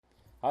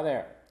Hi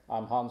there,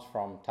 I'm Hans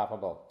from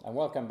Tappable and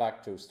welcome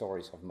back to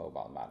Stories of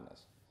Mobile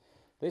Madness.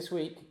 This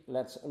week,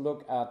 let's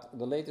look at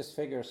the latest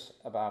figures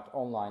about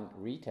online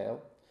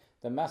retail,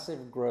 the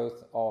massive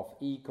growth of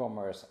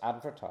e-commerce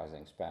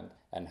advertising spend,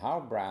 and how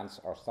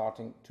brands are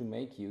starting to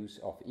make use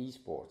of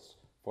esports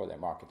for their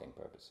marketing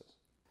purposes.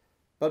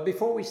 But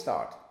before we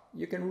start,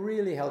 you can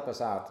really help us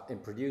out in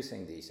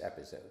producing these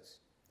episodes.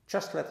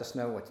 Just let us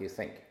know what you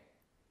think.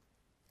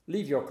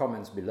 Leave your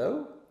comments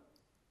below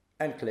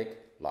and click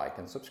like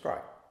and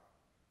subscribe.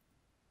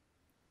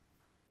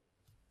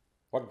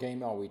 What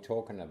game are we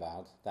talking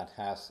about that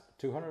has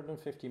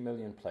 250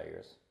 million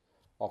players,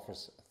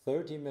 offers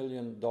 $30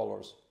 million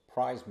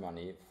prize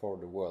money for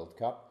the World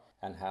Cup,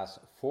 and has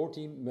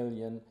 40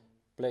 million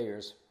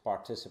players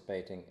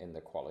participating in the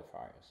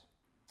qualifiers?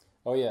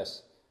 Oh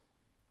yes,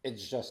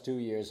 it's just 2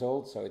 years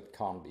old, so it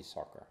can't be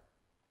soccer.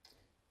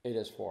 It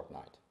is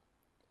Fortnite.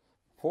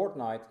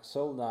 Fortnite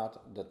sold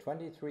out the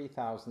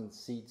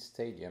 23,000-seat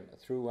stadium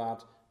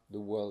throughout the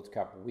World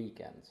Cup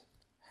weekend,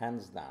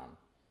 hands down,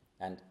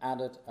 and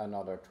added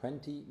another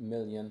 20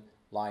 million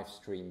live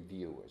stream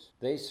viewers.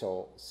 They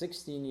saw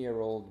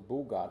 16-year-old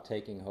Bugha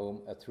taking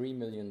home a $3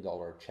 million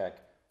check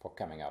for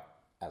coming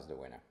up as the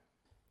winner.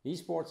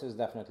 Esports is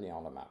definitely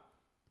on the map.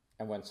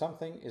 And when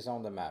something is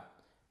on the map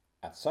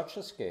at such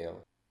a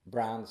scale,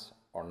 brands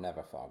are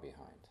never far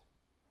behind.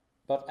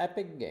 But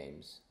Epic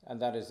Games,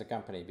 and that is the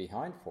company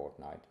behind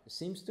Fortnite,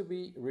 seems to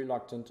be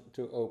reluctant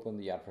to open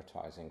the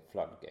advertising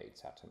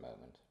floodgates at the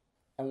moment.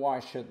 And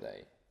why should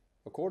they?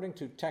 According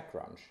to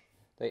TechCrunch,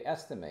 they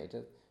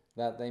estimated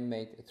that they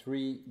made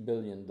 $3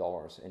 billion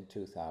in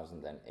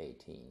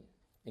 2018.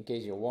 In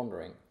case you're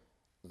wondering,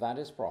 that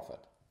is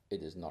profit,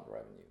 it is not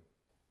revenue.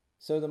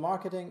 So the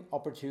marketing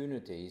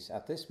opportunities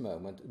at this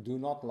moment do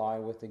not lie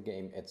with the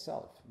game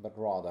itself, but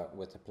rather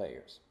with the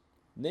players.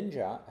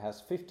 Ninja has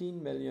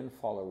 15 million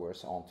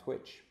followers on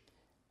Twitch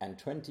and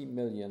 20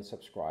 million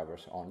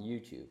subscribers on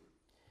YouTube.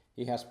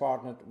 He has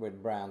partnered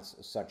with brands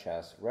such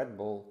as Red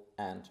Bull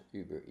and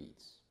Uber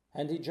Eats.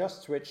 And he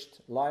just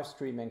switched live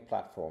streaming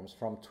platforms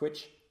from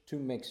Twitch to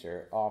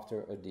Mixer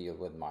after a deal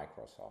with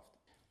Microsoft.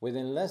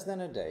 Within less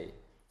than a day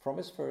from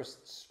his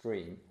first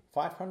stream,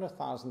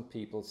 500,000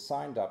 people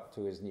signed up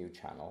to his new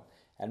channel,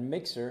 and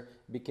Mixer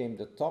became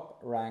the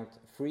top-ranked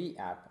free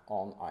app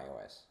on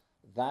iOS.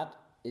 That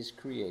is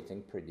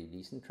creating pretty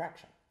decent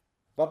traction.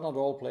 But not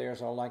all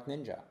players are like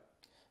Ninja.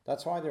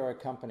 That's why there are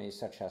companies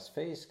such as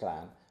FaZe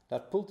Clan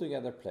that pull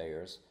together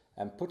players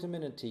and put them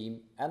in a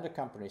team and a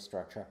company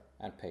structure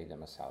and pay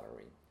them a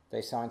salary.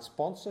 They sign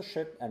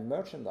sponsorship and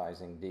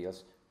merchandising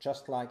deals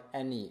just like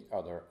any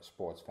other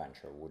sports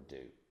venture would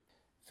do.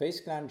 FaZe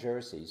Clan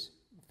jerseys,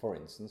 for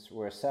instance,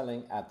 were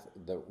selling at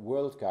the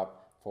World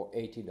Cup for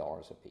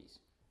 $80 a piece.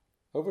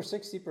 Over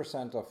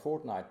 60% of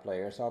Fortnite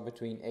players are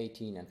between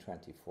 18 and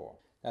 24.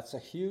 That's a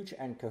huge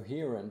and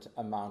coherent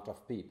amount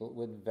of people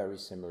with very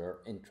similar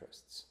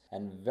interests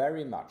and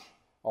very much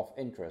of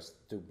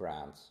interest to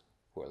brands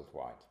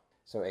worldwide.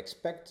 So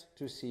expect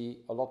to see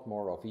a lot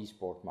more of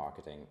esport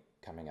marketing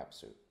coming up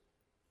soon.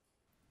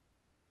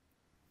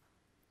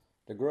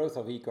 The growth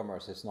of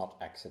e-commerce is not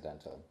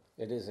accidental.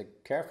 It is a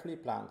carefully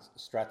planned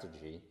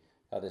strategy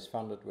that is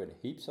funded with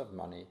heaps of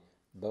money,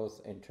 both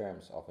in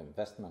terms of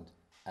investment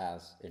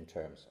as in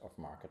terms of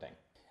marketing.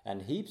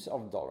 And heaps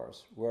of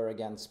dollars were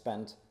again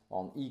spent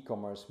on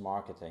e-commerce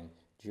marketing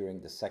during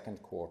the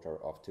second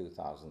quarter of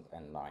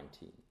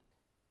 2019.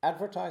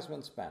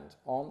 Advertisement spend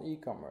on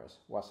e-commerce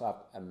was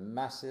up a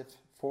massive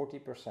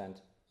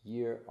 40%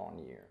 year on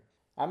year.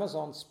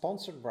 Amazon's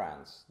sponsored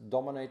brands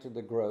dominated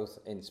the growth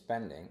in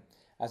spending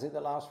as it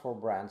allows for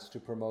brands to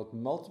promote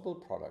multiple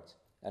products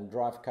and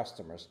drive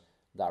customers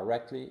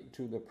directly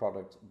to the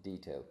product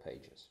detail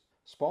pages.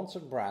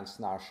 Sponsored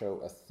brands now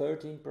show a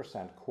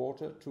 13%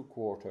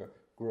 quarter-to-quarter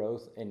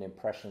growth in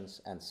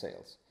impressions and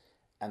sales,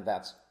 and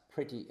that's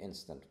pretty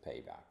instant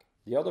payback.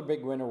 The other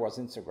big winner was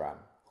Instagram,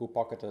 who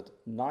pocketed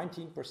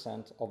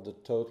 19% of the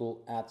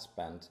total ad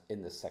spend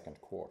in the second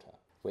quarter,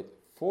 with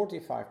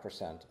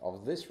 45%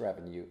 of this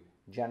revenue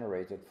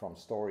generated from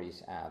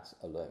Stories ads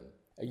alone.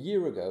 A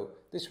year ago,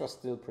 this was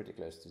still pretty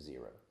close to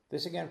zero.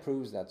 This again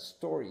proves that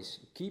Stories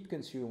keep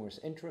consumers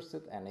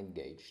interested and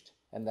engaged,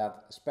 and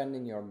that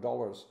spending your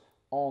dollars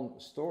on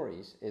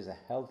Stories is a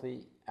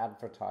healthy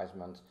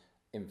advertisement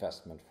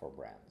investment for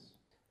brands.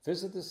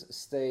 Visitors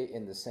stay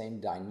in the same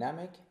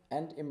dynamic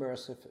and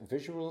immersive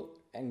visual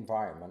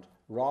environment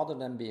rather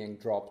than being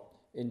dropped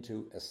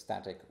into a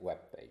static web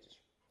page.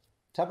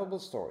 Tappable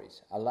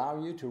Stories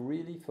allow you to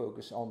really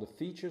focus on the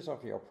features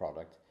of your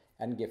product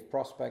and give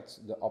prospects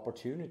the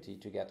opportunity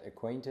to get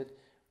acquainted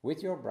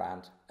with your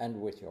brand and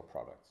with your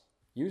products.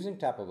 Using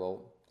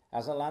Tappable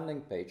as a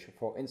landing page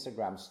for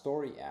Instagram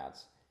story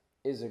ads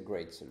is a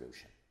great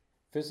solution.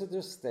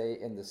 Visitors stay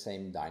in the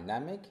same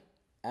dynamic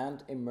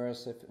and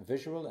immersive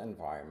visual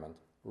environment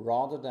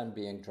rather than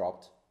being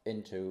dropped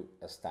into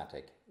a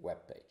static web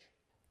page.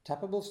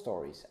 Tappable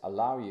Stories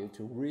allow you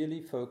to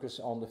really focus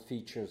on the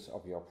features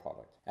of your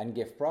product and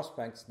give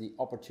prospects the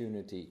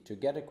opportunity to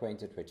get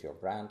acquainted with your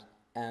brand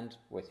and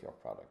with your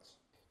products.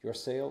 Your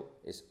sale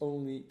is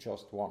only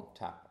just one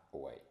tap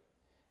away,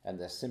 and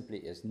there simply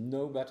is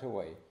no better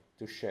way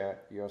to share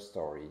your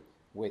story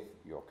with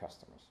your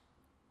customers.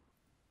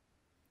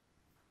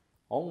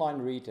 Online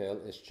retail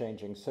is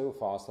changing so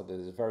fast that it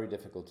is very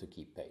difficult to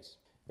keep pace.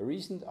 A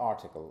recent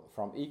article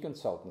from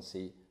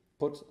eConsultancy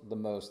put the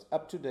most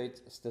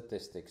up-to-date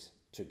statistics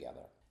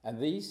together. And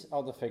these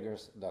are the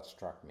figures that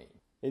struck me.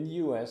 In the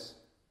US,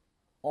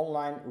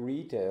 online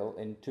retail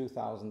in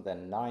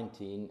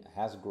 2019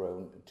 has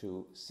grown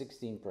to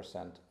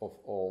 16% of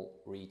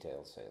all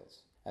retail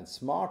sales. And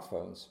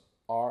smartphones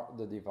are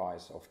the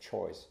device of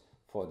choice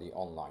for the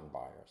online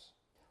buyers.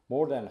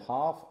 More than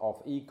half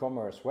of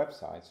e-commerce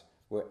websites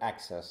were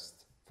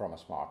accessed from a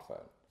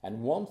smartphone,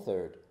 and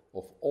 1/3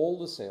 of all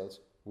the sales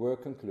were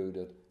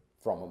concluded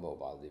from a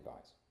mobile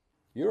device.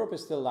 Europe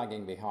is still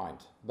lagging behind,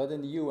 but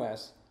in the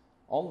US,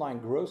 online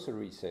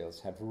grocery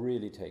sales have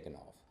really taken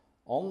off.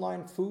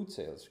 Online food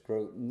sales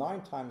grow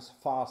 9 times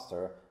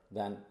faster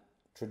than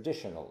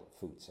traditional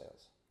food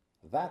sales.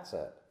 That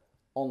said,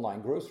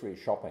 online grocery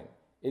shopping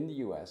in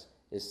the US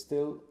is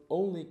still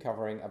only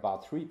covering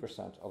about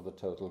 3% of the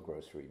total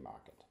grocery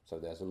market. So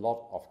there's a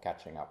lot of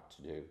catching up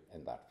to do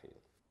in that field.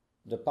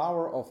 The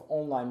power of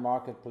online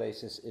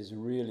marketplaces is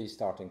really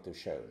starting to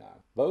show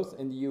now. Both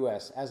in the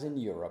US as in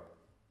Europe,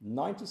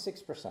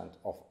 96%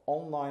 of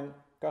online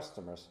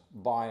customers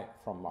buy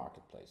from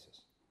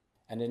marketplaces.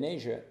 And in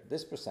Asia,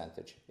 this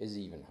percentage is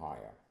even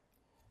higher.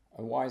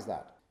 And why is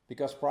that?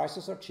 Because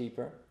prices are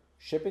cheaper,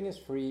 shipping is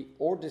free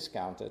or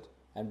discounted,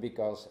 and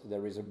because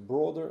there is a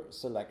broader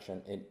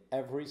selection in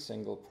every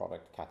single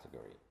product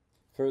category.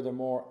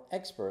 Furthermore,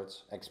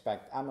 experts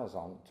expect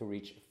Amazon to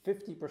reach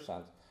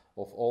 50%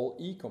 of all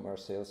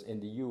e-commerce sales in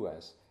the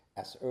US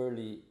as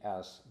early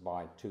as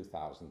by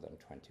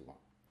 2021.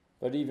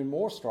 But even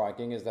more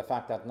striking is the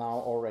fact that now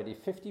already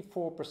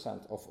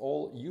 54% of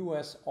all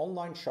US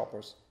online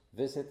shoppers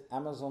visit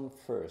Amazon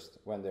first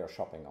when they're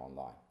shopping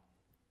online.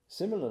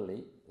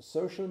 Similarly,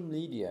 social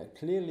media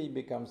clearly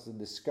becomes the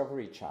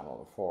discovery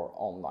channel for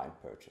online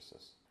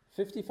purchases.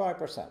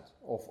 55%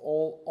 of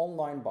all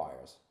online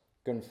buyers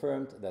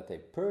confirmed that they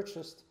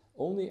purchased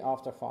only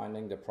after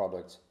finding the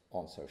products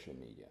on social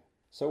media.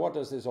 So what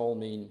does this all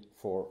mean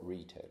for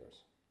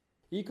retailers?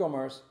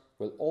 E-commerce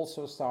will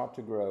also start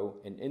to grow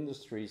in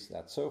industries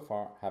that so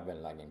far have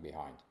been lagging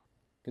behind.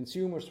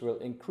 Consumers will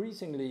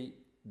increasingly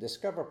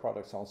discover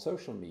products on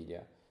social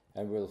media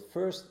and will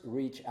first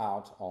reach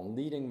out on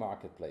leading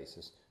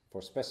marketplaces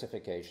for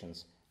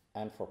specifications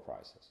and for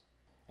prices.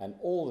 And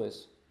all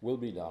this will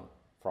be done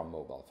from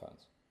mobile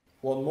phones.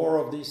 Want more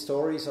of these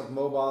stories of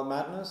mobile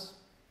madness?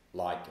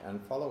 Like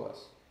and follow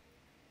us.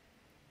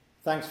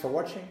 Thanks for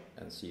watching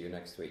and see you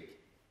next week.